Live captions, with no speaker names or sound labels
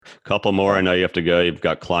Couple more. I So know you have to go. You've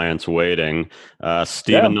got clients waiting. yeah.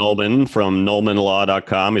 Stephen Nolman from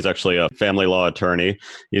NolmanLaw.com. He's actually a family law attorney.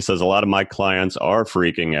 He says a lot of my clients are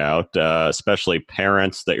freaking out, especially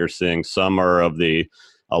parents that you're seeing. Some are of the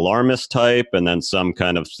alarmist type, and then some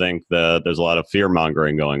kind of think that there's a lot of fear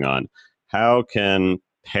mongering going on. How can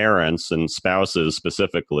parents and spouses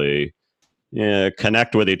specifically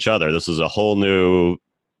connect with each other? This is a whole new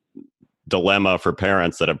dilemma for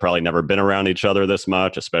parents that have probably never been around each other this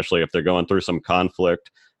much, especially if they're going through some conflict.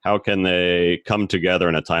 How can they come together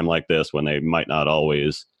in a time like this when they might not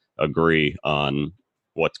always agree on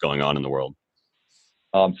what's going on in the world?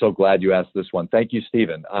 I'm so glad you asked this one. Thank you,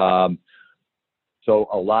 Stephen. So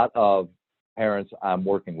a lot of parents I'm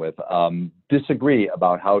working with disagree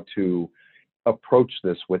about how to approach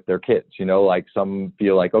this with their kids. Like some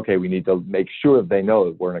feel like, okay, we need to make sure they know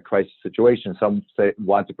that we're in a crisis situation. Some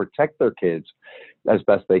want to protect their kids as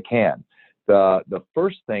best they can. The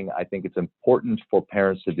first thing I think it's important for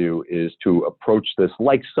parents to do is to approach this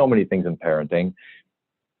like so many things in parenting,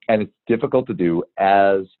 and it's difficult to do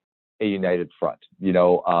as a united front,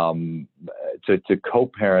 to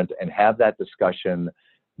co-parent and have that discussion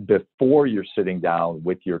before you're sitting down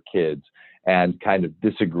with your kids and kind of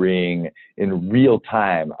disagreeing in real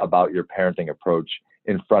time about your parenting approach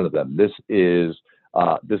in front of them. This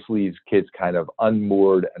leaves kids kind of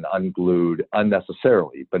unmoored and unglued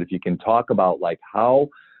unnecessarily. But if you can talk about like, how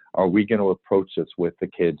are we going to approach this with the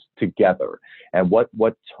kids together, and what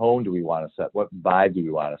tone do we want to set? What vibe do we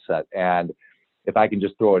want to set? And if I can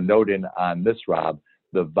just throw a note in on this, Rob,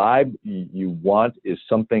 the vibe you want is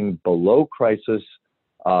something below crisis,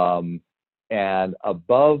 and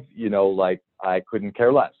above, like I couldn't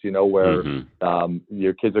care less, where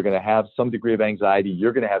your kids are going to have some degree of anxiety.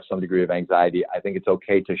 You're going to have some degree of anxiety. I think it's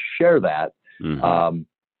okay to share that.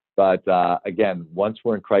 But again, once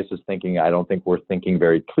we're in crisis thinking, I don't think we're thinking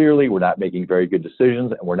very clearly. We're not making very good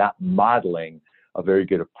decisions, and we're not modeling a very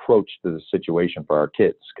good approach to the situation for our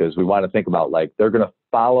kids, because we want to think about like they're going to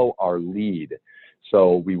follow our lead.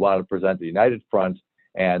 So we want to present a united front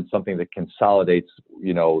and something that consolidates,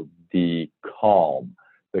 the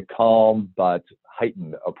calm but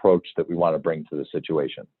heightened approach that we want to bring to the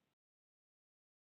situation.